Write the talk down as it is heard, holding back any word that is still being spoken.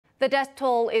The death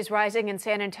toll is rising in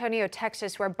San Antonio,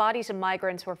 Texas, where bodies of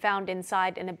migrants were found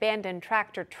inside an abandoned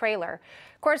tractor trailer.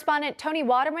 Correspondent Toni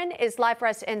Waterman is live for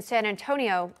us in San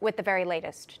Antonio with the very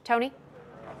latest. Toni?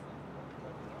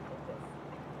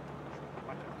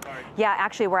 Yeah,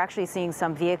 actually, we're seeing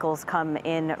some vehicles come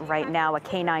in right now. A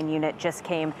K-9 unit just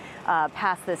came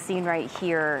past the scene right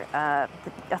here. The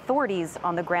authorities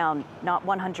on the ground not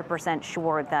 100%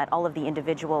 sure that all of the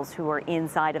individuals who are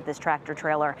inside of this tractor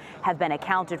trailer have been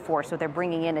accounted for. So they're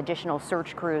bringing in additional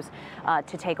search crews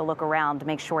to take a look around to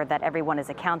make sure that everyone is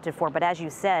accounted for. But as you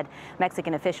said,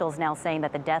 Mexican officials now saying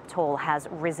that the death toll has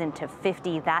risen to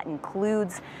 50. That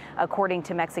includes, according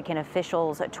to Mexican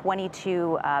officials,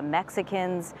 22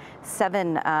 Mexicans,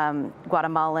 7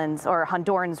 Guatemalans, or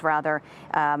Hondurans rather,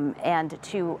 and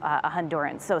 2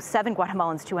 Hondurans. So 7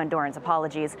 Guatemalans, 2 Hondurans,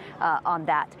 apologies on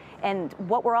that. And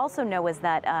what we also know is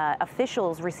that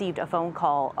officials received a phone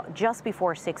call just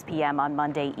before 6 p.m. on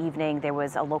Monday evening. There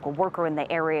was a local worker in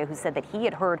the area who said that he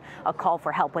had heard a call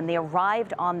for help. When they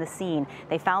arrived on the scene,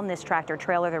 they found this tractor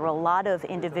trailer. There were a lot of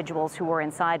individuals who were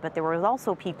inside, but there were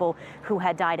also people who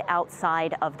had died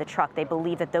outside of the truck. They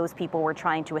believe that those people were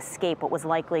trying to escape what was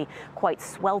likely quite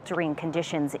sweltering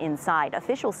conditions inside.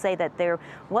 Officials say that there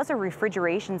was a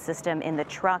refrigeration system in the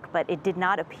truck, but it did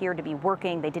not appear to be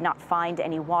working. They did not find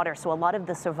any water. So a lot of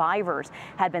the survivors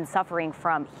had been suffering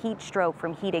from heat stroke,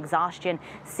 from heat exhaustion.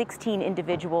 16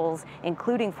 individuals,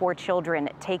 including 4 children,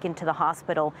 taken to the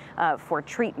hospital for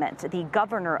treatment. The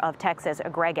governor of Texas,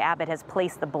 Greg Abbott, has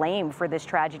placed the blame for this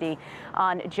tragedy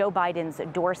on Joe Biden's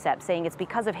doorstep, saying it's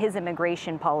because of his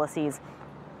immigration policies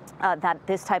that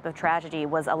this type of tragedy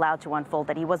was allowed to unfold,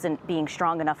 that he wasn't being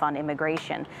strong enough on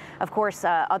immigration. Of course,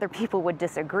 other people would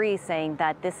disagree, saying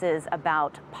that this is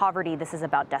about poverty, this is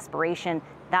about desperation.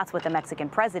 That's what the Mexican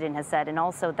president has said, and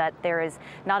also that there is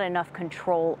not enough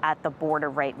control at the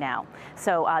border right now.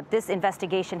 So this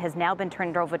investigation has now been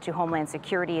turned over to Homeland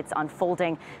Security. It's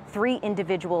unfolding. 3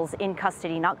 individuals in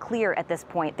custody, not clear at this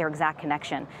point their exact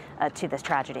connection to this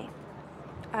tragedy.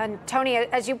 And Toni,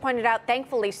 as you pointed out,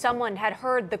 thankfully someone had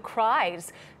heard the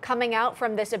cries coming out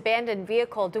from this abandoned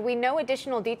vehicle. Do we know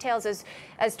additional details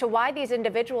as to why these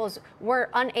individuals were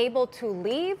unable to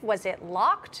leave? Was it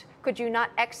locked? Could you not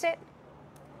exit?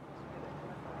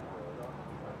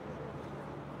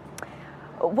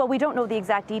 Well, we don't know the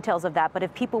exact details of that, but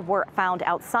if people were found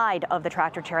outside of the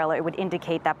tractor trailer, it would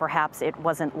indicate that perhaps it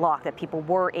wasn't locked, that people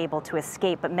were able to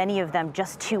escape, but many of them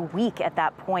just too weak at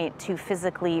that point to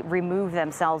physically remove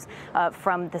themselves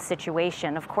from the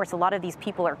situation. Of course, a lot of these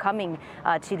people are coming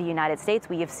to the United States.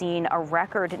 We have seen a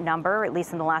record number, at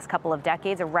least in the last couple of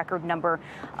decades, a record number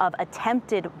of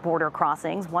attempted border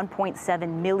crossings,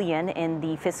 1.7 million in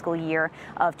the fiscal year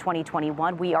of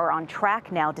 2021. We are on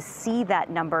track now to see that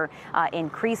number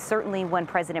increase. Certainly when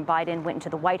President Biden went into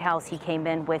the White House, he came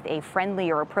in with a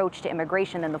friendlier approach to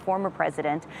immigration than the former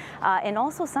president. And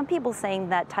also some people saying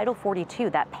that Title 42,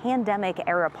 that pandemic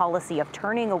era policy of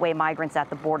turning away migrants at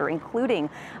the border, including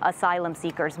asylum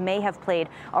seekers, may have played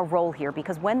a role here,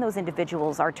 because when those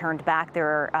individuals are turned back,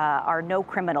 there are no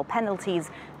criminal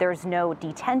penalties, there's no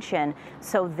detention,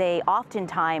 so they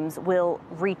oftentimes will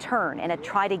return and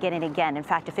try to get in again. In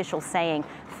fact, officials saying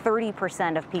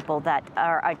 30% of people that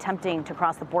are attempting to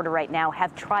cross the border right now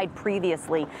have tried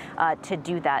previously to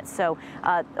do that. So,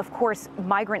 of course,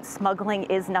 migrant smuggling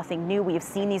is nothing new. We have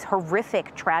seen these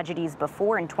horrific tragedies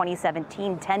before. In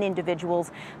 2017, 10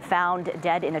 individuals found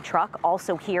dead in a truck.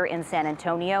 Also here in San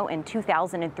Antonio in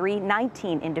 2003,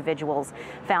 19 individuals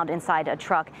found inside a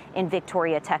truck in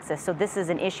Victoria, Texas. So this is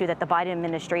an issue that the Biden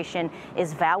administration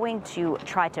is vowing to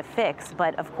try to fix,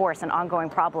 but of course an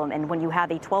ongoing problem. And when you have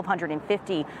a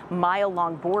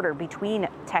 1,250-mile-long border between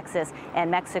Texas and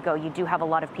Mexico, you do have a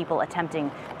lot of people attempting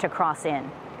to cross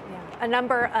in. A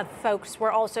number of folks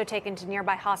were also taken to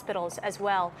nearby hospitals as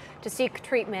well to seek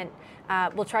treatment.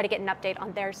 We'll try to get an update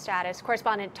on their status.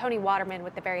 Correspondent Toni Waterman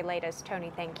with the very latest.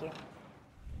 Toni, thank you.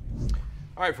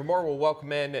 All right, for more, we'll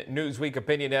welcome in Newsweek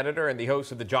opinion editor and the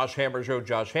host of the Josh Hammer Show,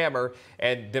 Josh Hammer,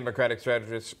 and Democratic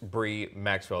strategist Bre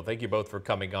Maxwell. Thank you both for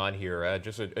coming on here.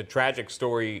 Just a tragic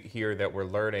story here that we're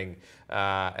learning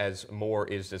as more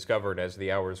is discovered as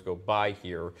the hours go by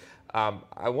here.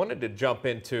 I wanted to jump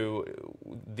into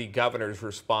the governor's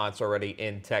response already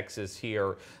in Texas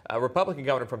here. A Republican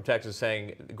governor from Texas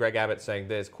saying, Greg Abbott saying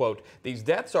this, quote, "These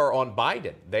deaths are on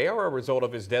Biden. They are a result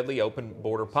of his deadly open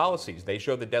border policies. They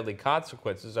show the deadly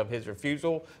consequences of his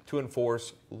refusal to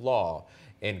enforce law,"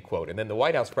 end quote. And then the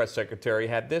White House press secretary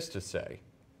had this to say.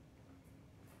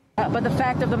 But the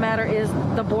fact of the matter is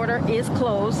the border is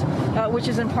closed, which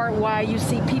is in part why you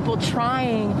see people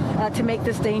trying to make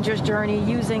this dangerous journey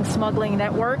using smuggling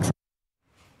networks.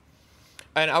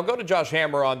 And I'll go to Josh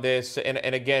Hammer on this, and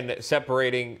again,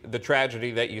 separating the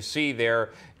tragedy that you see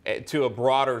there to a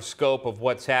broader scope of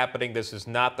what's happening. This is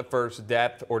not the first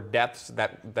death or deaths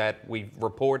that we've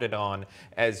reported on,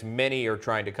 as many are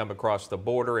trying to come across the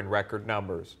border in record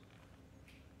numbers.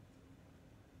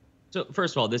 So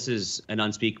first of all, this is an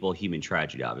unspeakable human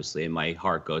tragedy, obviously, and my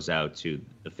heart goes out to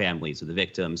the families of the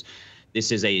victims.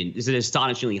 This is an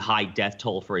astonishingly high death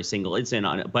toll for a single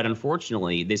incident, but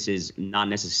unfortunately, this is not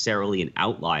necessarily an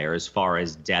outlier as far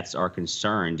as deaths are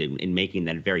concerned in making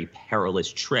that very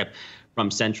perilous trip from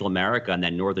Central America and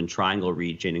that Northern Triangle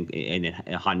region in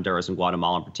Honduras and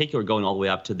Guatemala in particular, going all the way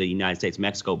up to the United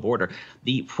States-Mexico border.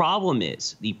 The problem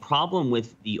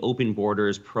with the open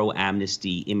borders,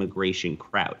 pro-amnesty immigration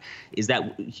crowd is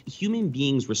that human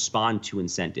beings respond to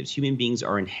incentives. Human beings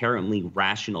are inherently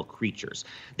rational creatures.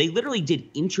 They literally did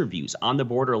interviews on the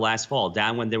border last fall,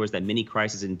 down when there was that mini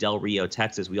crisis in Del Rio,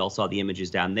 Texas. We all saw the images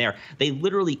down there. They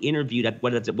literally interviewed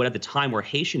what at the time were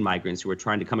Haitian migrants who were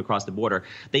trying to come across the border.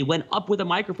 They went up with a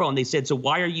microphone. They said, "So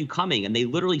why are you coming?" And they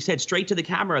literally said straight to the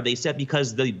camera, they said,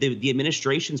 because the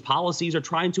administration's policies are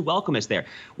trying to welcome us there.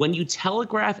 When you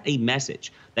telegraph a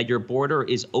message that your border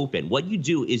is open, what you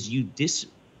do is you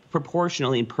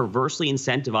disproportionately and perversely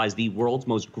incentivize the world's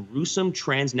most gruesome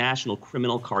transnational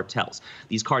criminal cartels.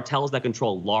 These cartels that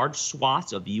control large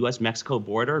swaths of the U.S.-Mexico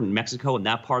border, and Mexico in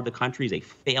that part of the country is a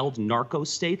failed narco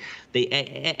state.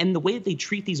 And the way that they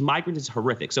treat these migrants is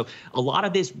horrific. So a lot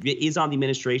of this is on the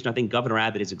administration. I think Governor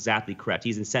Abbott is exactly correct.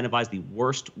 He's incentivized the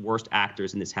worst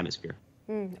actors in this hemisphere.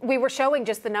 We were showing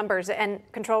just the numbers, and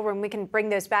Control Room, we can bring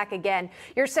those back again.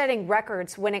 You're setting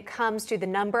records when it comes to the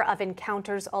number of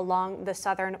encounters along the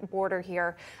southern border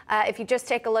here. If you just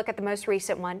take a look at the most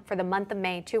recent one for the month of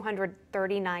May,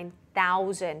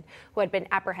 239,000 who had been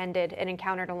apprehended and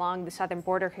encountered along the southern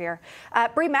border here.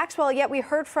 Bre Maxwell, yet we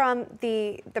heard from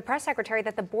the press secretary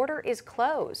that the border is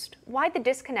closed. Why the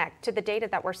disconnect to the data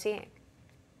that we're seeing?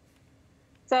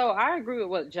 So I agree with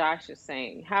what Josh is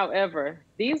saying. However,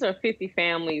 these are 50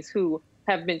 families who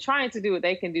have been trying to do what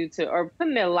they can do or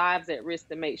putting their lives at risk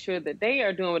to make sure that they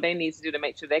are doing what they need to do to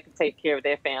make sure they can take care of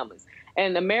their families.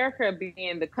 And America,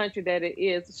 being the country that it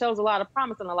is, shows a lot of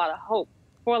promise and a lot of hope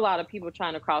for a lot of people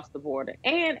trying to cross the border.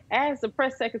 And as the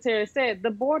press secretary said,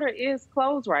 the border is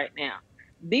closed right now.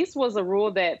 This was a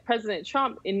rule that President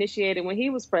Trump initiated when he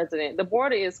was president. The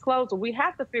border is closed. We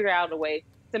have to figure out a way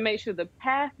to make sure the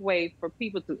pathway for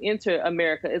people to enter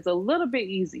America is a little bit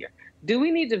easier. Do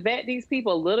we need to vet these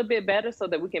people a little bit better so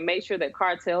that we can make sure that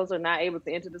cartels are not able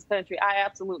to enter this country? I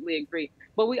absolutely agree.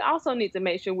 But we also need to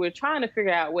make sure we're trying to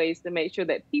figure out ways to make sure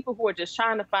that people who are just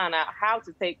trying to find out how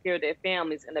to take care of their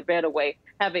families in a better way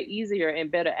have an easier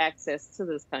and better access to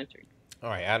this country. All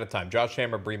right, out of time. Josh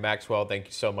Hammer, Bre Maxwell, thank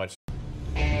you so much.